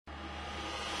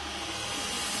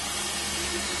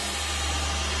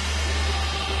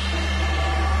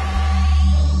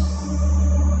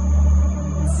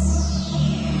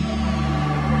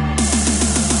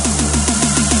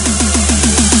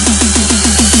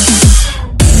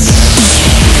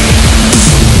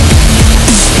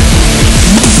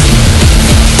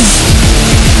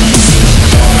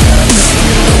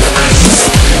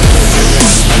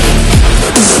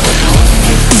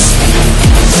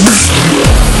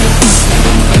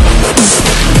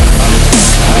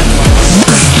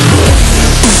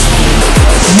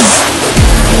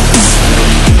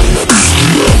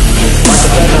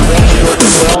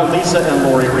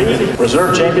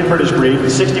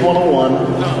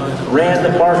6101,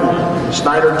 Rand Martin,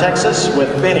 Snyder, Texas, with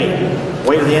Benny.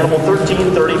 Weight of the animal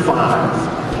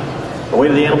 1335. The weight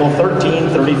of the animal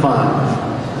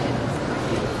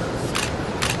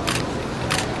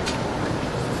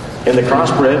 1335. In the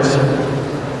crossbreds,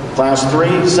 Class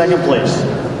 3, second place.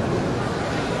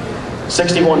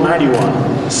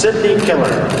 6191, Sydney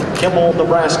Keller, Kimball,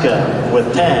 Nebraska, with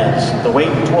Taz, the weight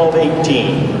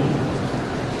 1218.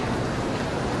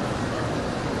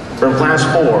 From Class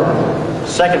 4,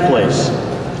 second place,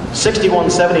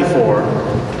 6174,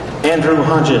 Andrew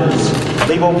Hodges,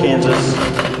 Lebo, Kansas,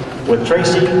 with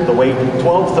Tracy, the weight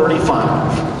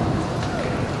 1235.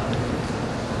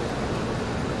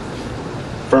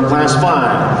 From Class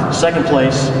 5, second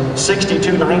place,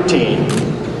 6219,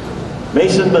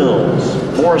 Mason Mills,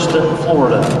 Morriston,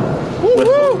 Florida, with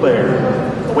Blue Bear,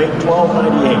 weight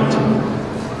 1298.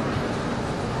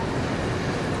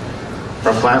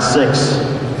 From Class 6,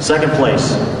 second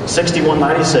place,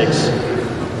 6196,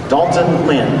 Dalton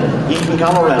Lind, Eaton,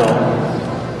 Colorado,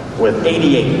 with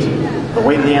 88. The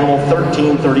weight of the animal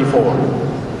 1334.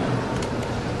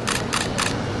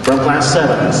 From Class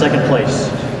 7, second place,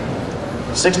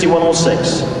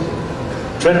 6106,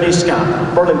 Trinity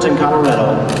Scott, Burlington,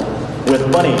 Colorado, with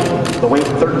Bunny, the weight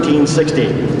 1360.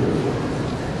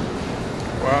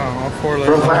 Wow, all four legs.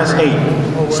 From Class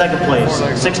 8, second place,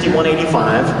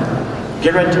 6185,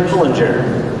 Garrett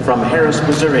Pullinger from Harris,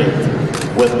 Missouri,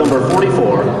 with number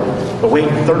 44, the weight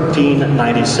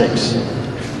 1396.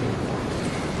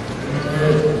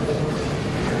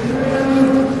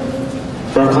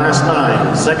 From Class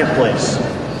 9, second place,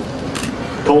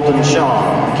 Colton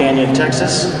Shaw, Canyon,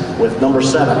 Texas, with number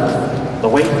 7, the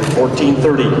weight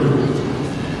 1430.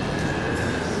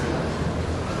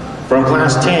 From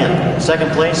Class 10,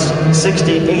 second place,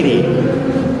 6080,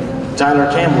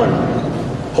 Tyler Camlin,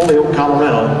 Holyoke,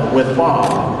 Colorado, with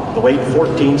Bob, the weight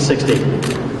 1460.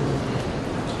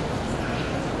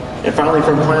 And finally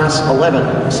from Class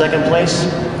 11, second place,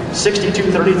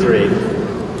 6233,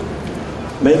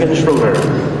 Megan Schroeder,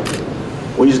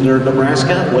 Wiesner,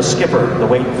 Nebraska, with Skipper, the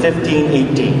weight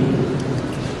 1518.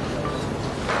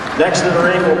 Next in the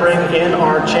ring, we'll bring in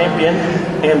our champion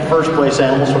and first place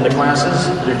animals from the classes.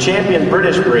 Your champion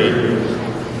British breed,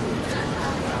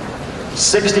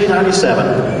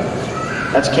 6097.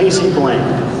 That's Casey Blank,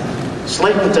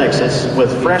 Slayton, Texas, with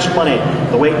Fresh Money,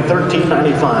 the weight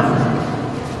 1395.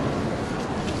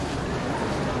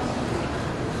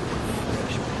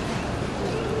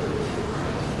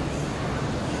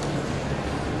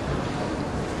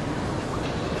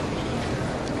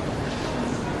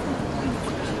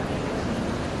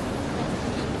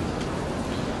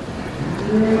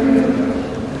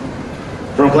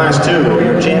 From Class 2,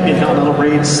 your champion continental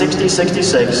breed,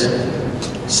 6066,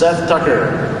 Seth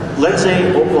Tucker, Lindsay,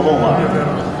 Oklahoma,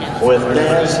 with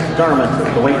Naz Garment,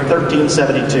 the weight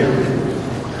 1372.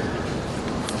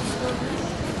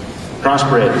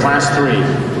 Crossbred, Class 3,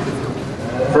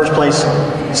 first place,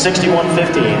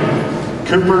 6115,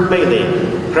 Cooper Bailey,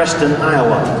 Creston,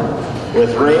 Iowa,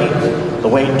 with Ray, the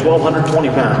weight 1220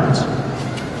 pounds.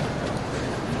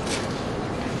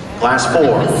 Class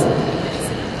 4,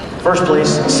 first place,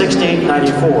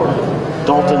 6894,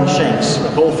 Dalton Shanks,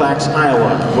 Colfax,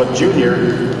 Iowa, with Junior,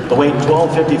 the weight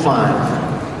 1255.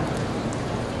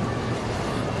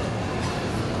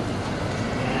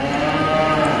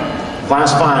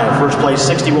 Class 5, first place,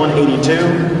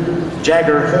 6182,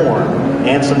 Jagger Horn,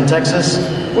 Anson, Texas,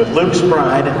 with Luke's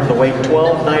Pride, the weight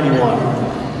 1291.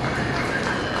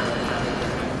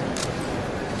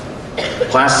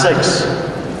 Class 6,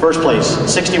 first place,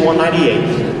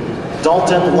 6198,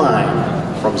 Dalton Line,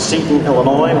 from Seton,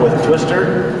 Illinois, with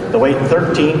Twister, the weight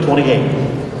 1328.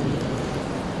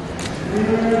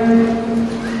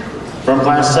 From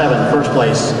Class 7, first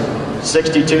place,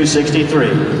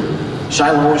 6263,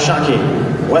 Shiloh Shockey,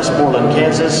 Westmoreland,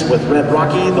 Kansas, with Red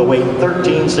Rocky, the weight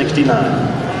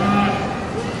 1369.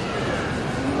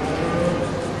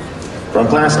 From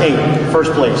Class 8,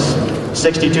 first place,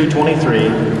 6223,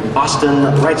 Austin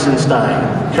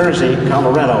Reitzenstein, Kersey,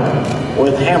 Colorado,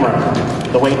 with Hammer,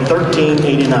 the weight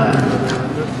 1389.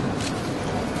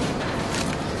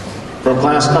 From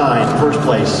Class 9, first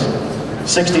place,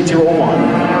 6201,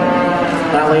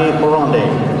 Ali Morande,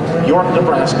 York,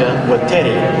 Nebraska, with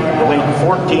Teddy, the weight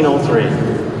 1403.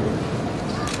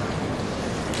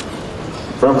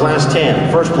 From Class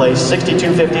 10, first place,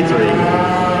 6253,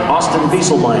 Austin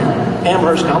Bieselmeyer,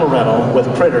 Amherst, Colorado, with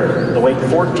Critter, the weight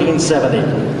 1470.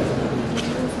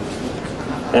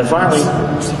 And finally,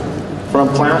 from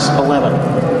Class 11,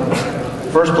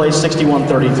 first place,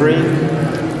 6133,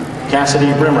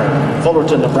 Cassidy Brimmer,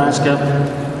 Fullerton, Nebraska,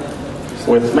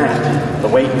 with Matt, the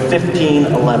weight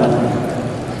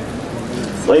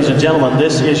 15-11. Ladies and gentlemen,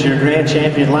 this is your grand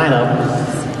champion lineup.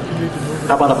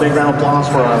 How about a big round of applause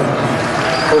for our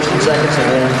first and seconds and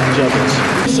grand champions.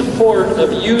 Support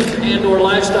of youth and/or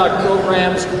livestock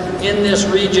programs in this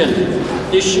region.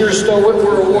 This year's Stowe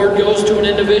Whitwer Award goes to an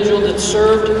individual that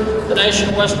served the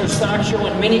National Western Stock Show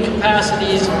in many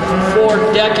capacities for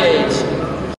decades.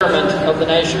 Of the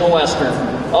National Western.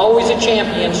 Always a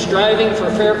champion, striving for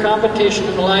fair competition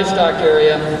in the livestock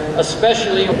area,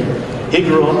 especially. He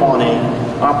grew up on a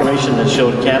operation that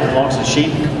showed cattle, hogs, and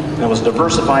sheep, and was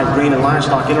diversified grain and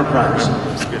livestock enterprise.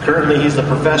 Currently, he's the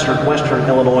professor at Western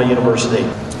Illinois University.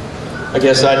 I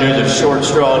guess I do the short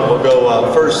straw, and we'll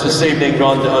go first this evening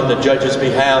on the judges'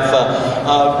 behalf.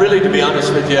 Really, to be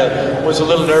honest with you, was a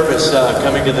little nervous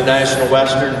coming to the National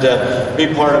Western to be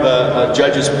part of a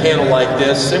judges' panel like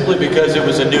this, simply because it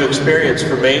was a new experience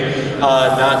for me,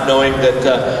 not knowing that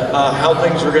how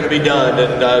things were going to be done,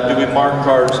 and do we mark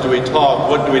cards, do we talk,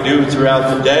 what do we do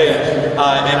throughout the day. And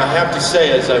I have to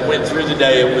say, as I went through the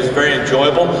day, it was very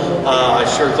enjoyable. I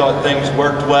sure thought things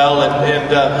worked well, and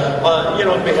you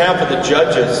know, on behalf of the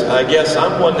judges, I guess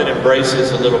I'm one that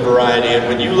embraces a little variety, and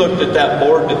when you looked at that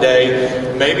board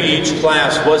today, maybe each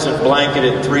class wasn't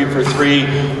blanketed 3 for 3,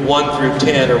 1 through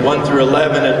 10, or 1 through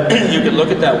 11, and you could look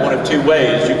at that one of two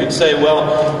ways. You could say,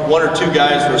 well, one or two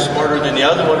guys were smarter than the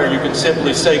other one, or you could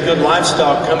simply say good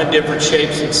livestock come in different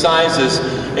shapes and sizes,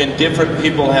 and different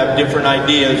people have different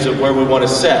ideas of where we want to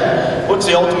set. What's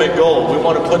the ultimate goal? We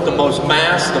want to put the most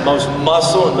mass, the most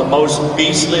muscle, and the most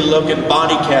beastly looking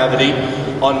body cavity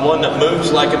on one that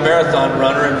moves like a marathon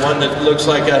runner, and one that looks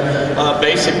like a,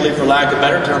 basically, for lack of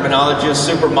better terminology, a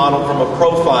supermodel from a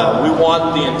profile. We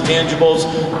want the intangibles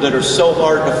that are so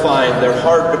hard to find. They're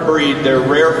hard to breed. They're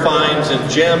rare finds and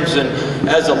gems. And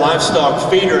as a livestock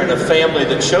feeder in a family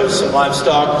that shows some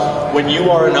livestock, when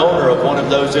you are an owner of one of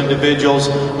those individuals,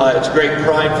 it's great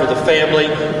pride for the family,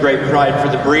 great pride for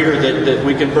the breeder that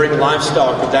we can bring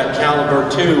livestock of that caliber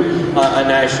to a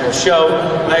national show.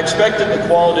 I expected the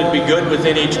quality to be good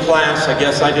within each class. I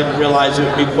guess I didn't realize it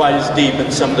would be quite as deep in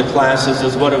some of the classes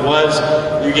as what it was.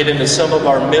 You get into some of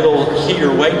our middle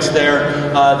heater weights there.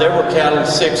 There were cattle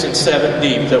 6 and 7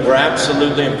 deep that were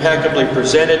absolutely impeccably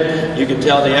presented. You could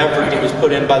tell the effort that was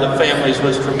put in by the families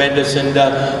was tremendous. And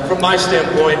from my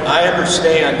standpoint, I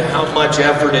understand how much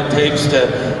effort it takes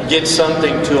to get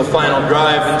something to a final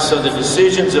drive. And so the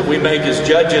decisions that we make as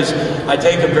judges, I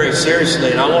take them very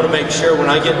seriously. And I want to make sure when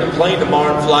I get in the plane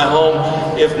tomorrow and fly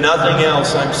home, if nothing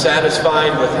else, I'm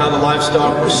satisfied with how the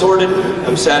livestock were sorted.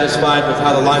 I'm satisfied with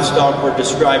how the livestock were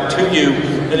described to you.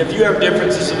 And if you have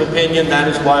differences of opinion, that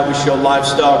is why we show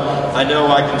livestock. I know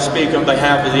I can speak on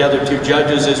behalf of the other two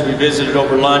judges as we visited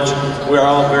over lunch. We are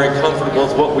all very comfortable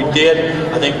with what we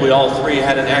did. I think we all three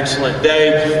had an excellent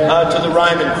day. To the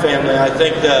Ryman family, I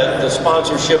think the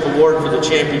sponsorship award for the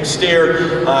champion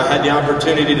steer, had the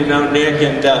opportunity to know Nick,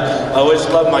 and I always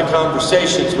love my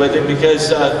conversations with him because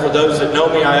for those that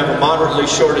know me, I have a moderately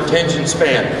short attention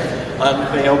span.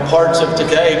 You know, parts of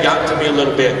today got to me a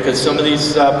little bit because some of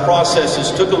these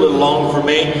processes took a little long for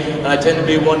me, and I tend to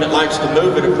be one that likes to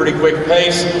move at a pretty quick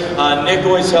pace. Nick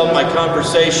always held my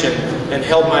conversation and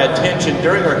held my attention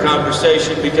during our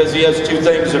conversation because he has two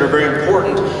things that are very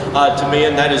important to me,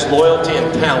 and that is loyalty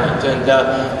and talent.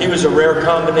 And he was a rare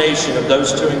combination of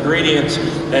those two ingredients,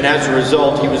 and as a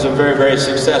result, he was a very, very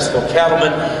successful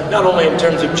cattleman, not only in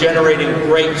terms of generating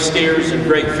great steers and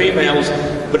great females,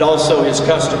 but also his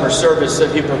customer service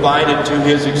that he provided to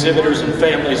his exhibitors and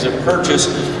families that purchased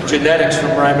genetics from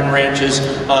Ryman ranches.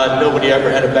 Nobody ever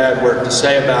had a bad word to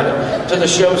say about it. To the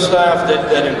show staff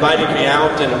that invited me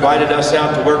out and invited us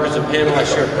out to work as a panel, I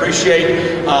sure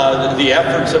appreciate the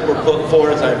efforts that were put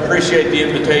forth. I appreciate the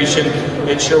invitation.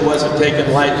 It sure wasn't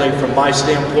taken lightly from my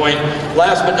standpoint.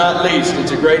 Last but not least,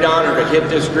 it's a great honor to hit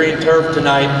this green turf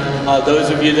tonight. Those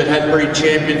of you that had breed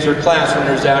champions or class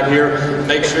winners out here,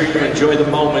 make sure you enjoy the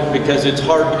moment because it's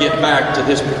hard to get back to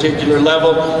this particular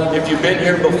level. If you've been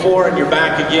here before and you're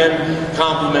back again,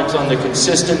 compliments on the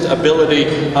consistent ability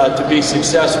to be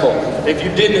successful. If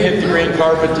you didn't hit the green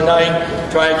carpet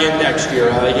tonight, try again next year.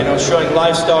 You know, showing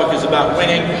livestock is about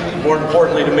winning. More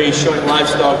importantly to me, showing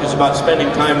livestock is about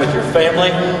spending time with your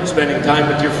family, spending time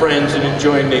with your friends, and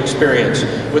enjoying the experience.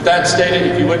 With that stated,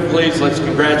 if you would please, let's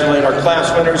congratulate our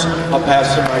class winners. I'll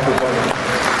pass the microphone.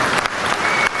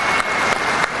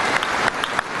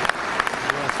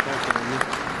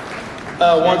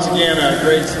 Once again, a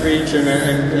great speech,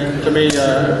 and to me,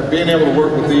 being able to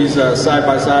work with these side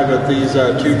by side with these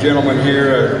two gentlemen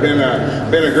here has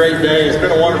been a great day. It's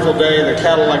been a wonderful day. The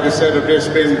cattle, like I said, have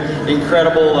just been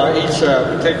incredible. Each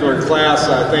particular class,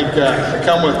 I think,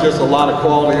 come with just a lot of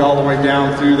quality all the way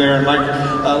down through there. And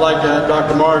like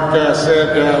Dr. Mark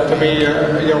said to me,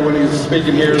 when he was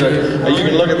speaking here, that you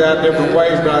can look at that different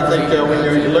ways, but I think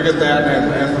when you look at that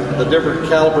and the different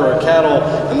caliber of cattle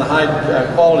and the high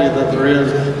quality that there is,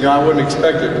 I wouldn't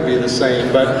expect it to be the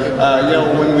same. But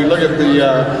when we look at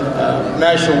the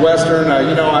National Western, I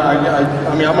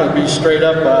mean, I'm going to be straight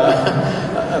up.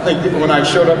 I think when I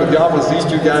showed up at the office, these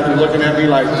two guys were looking at me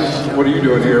like, "What are you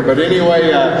doing here?" But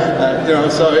anyway,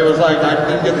 so it was like I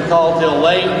didn't get the call till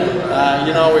late.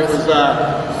 It was.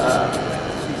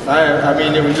 I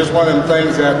mean, it was just one of them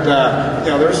things that,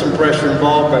 there's some pressure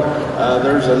involved, but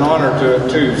there's an honor to it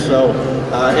too. So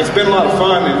it's been a lot of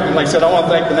fun, and like I said, I want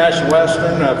to thank the National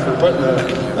Western for putting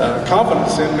the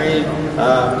confidence in me.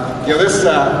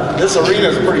 This arena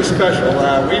is pretty special.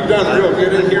 We've done real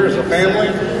good in here as a family,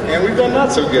 and we've done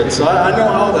not so good. So I know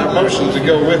all the emotions that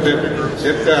go with it.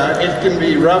 It can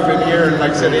be rough in here, and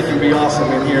like I said, it can be awesome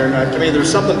in here. And to me,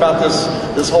 there's something about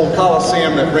this whole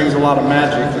Coliseum that brings a lot of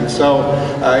magic, and so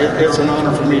it's an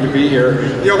honor for me to be here.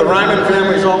 The Ryman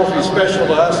family is always special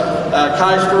to us.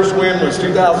 Kai's first win was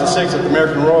 2006 at the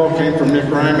American Royal, came from Nick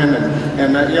Ryman,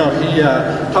 and he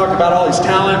talked about all his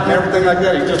talent and everything like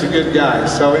that. He's just a good guy.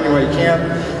 So anyway,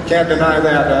 can't deny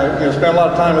that. Spent a lot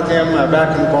of time with him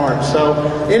back in the barn. So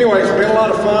anyway, it's been a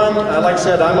lot of fun. Like I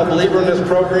said, I'm a believer in this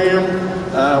program,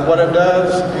 what it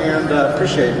does, and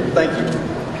appreciate it. Thank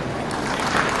you.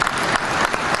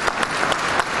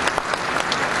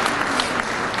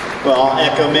 Well, I'll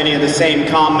echo many of the same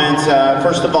comments.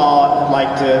 First of all, I'd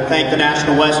like to thank the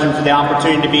National Western for the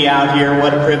opportunity to be out here.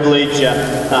 What a privilege.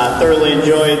 Thoroughly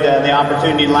enjoyed the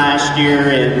opportunity last year,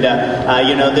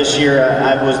 and this year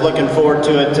I was looking forward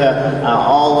to it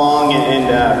all along,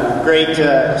 and great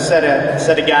set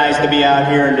of guys to be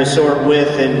out here and to sort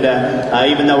with. And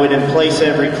even though we didn't place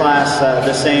every class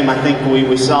the same, I think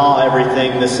we saw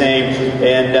everything the same,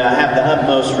 and have the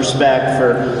utmost respect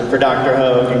for Dr.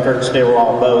 Hogue and Kurt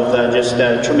Stillwell, both just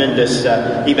tremendous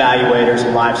evaluators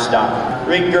of livestock.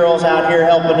 Ring girls out here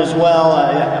helping as well.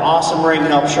 Awesome ring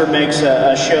help sure makes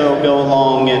a show go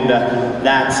along, and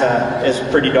that is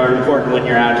pretty darn important when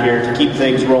you're out here to keep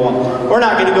things rolling. We're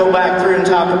not going to go back through and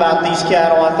talk about these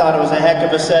cattle. I thought it was a heck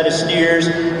of a set of steers.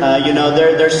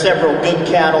 There's several good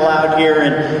cattle out here,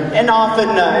 and often,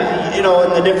 in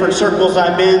the different circles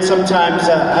I'm in, sometimes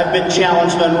I've been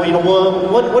challenged on,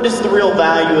 what is the real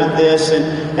value of this?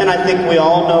 And I think we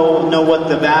all know what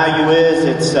the value is.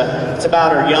 It's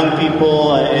about our young people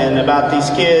and about these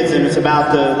kids, and it's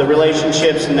about the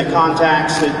relationships and the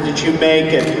contacts that you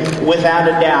make. And without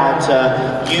a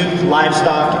doubt, youth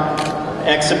livestock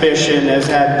exhibition has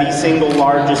had the single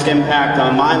largest impact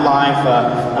on my life,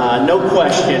 no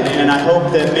question. And I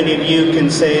hope that many of you can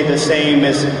say the same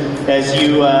as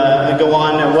you go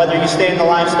on, whether you stay in the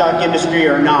livestock industry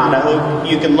or not. I hope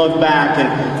you can look back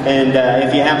and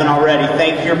if you haven't already,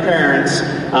 thank your parents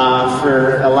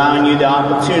for allowing you the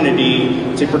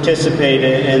opportunity to participate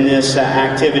in this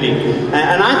activity.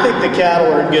 And I think the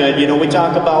cattle are good. We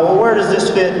talk about, well, where does this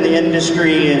fit in the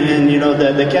industry? And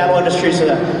the cattle industry's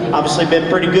obviously been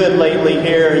pretty good lately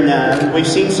here, and we've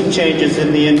seen some changes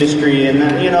in the industry. And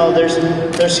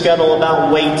there's scuttle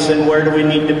about weights and where do we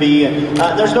need to be.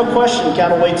 There's no question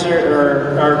cattle weights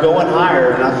are going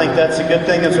higher, and I think that's a good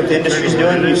thing. That's what the industry's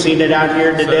doing. You've seen it out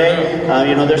here today.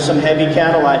 There's some heavy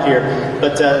cattle out here,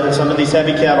 but some of these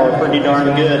heavy cattle are pretty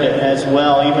darn good as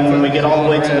well. Even when we get all the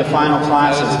way to the final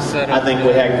classes, I think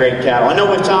we had great cattle. I know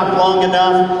we've talked long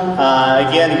enough.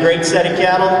 Again, a great set of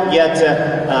cattle, yet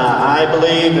I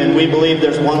believe, and we believe,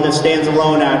 there's one that stands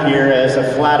alone out here as a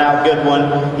flat-out good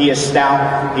one. He is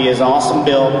stout. He is awesome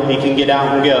built. He can get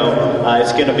out and go.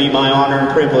 It's going to be my honor and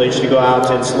privilege to go out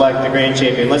and select the grand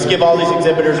champion. Let's give all these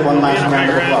exhibitors one last round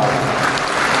of applause.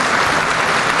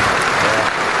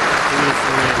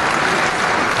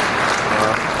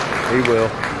 He will.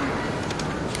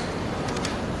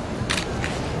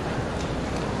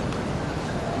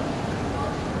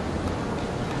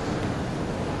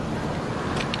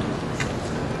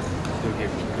 He'll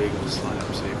give you a big old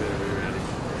slap, so you better be ready.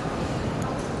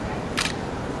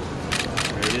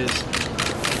 There it is.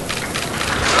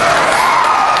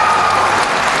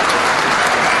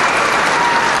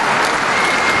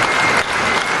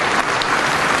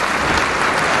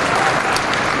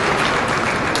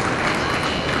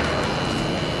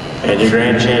 And your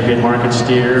grand champion market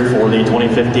steer for the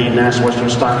 2015 National Western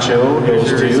Stock Show goes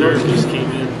to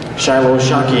Shiloh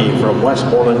Shockey from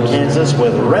Westmoreland, Kansas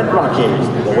with Red Rocky,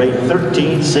 the weight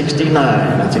 1369.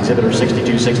 That's exhibitor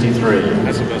 6263.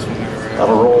 That's the best one ever.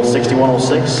 That'll roll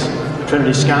 6106.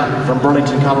 Trinity Scott from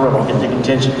Burlington, Colorado into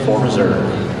contention for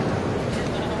reserve.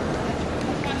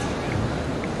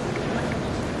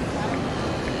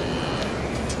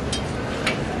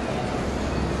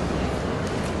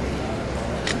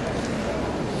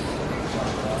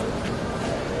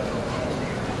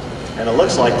 And it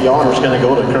looks like the honor's going to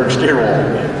go to Kirk Steerwald.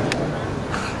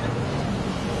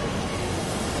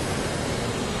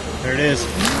 There it is.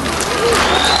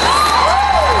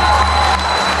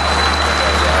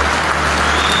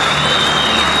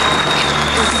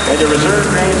 And the reserve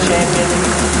grand champion,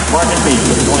 Marcus Beach,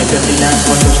 with the 2015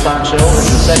 National Western Stock Show, is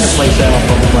the second place out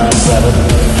from Class 7.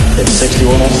 It's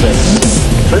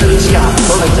 6106. Trinity Scott,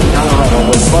 Burlington, Colorado,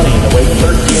 with money, the weight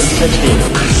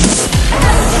 1360.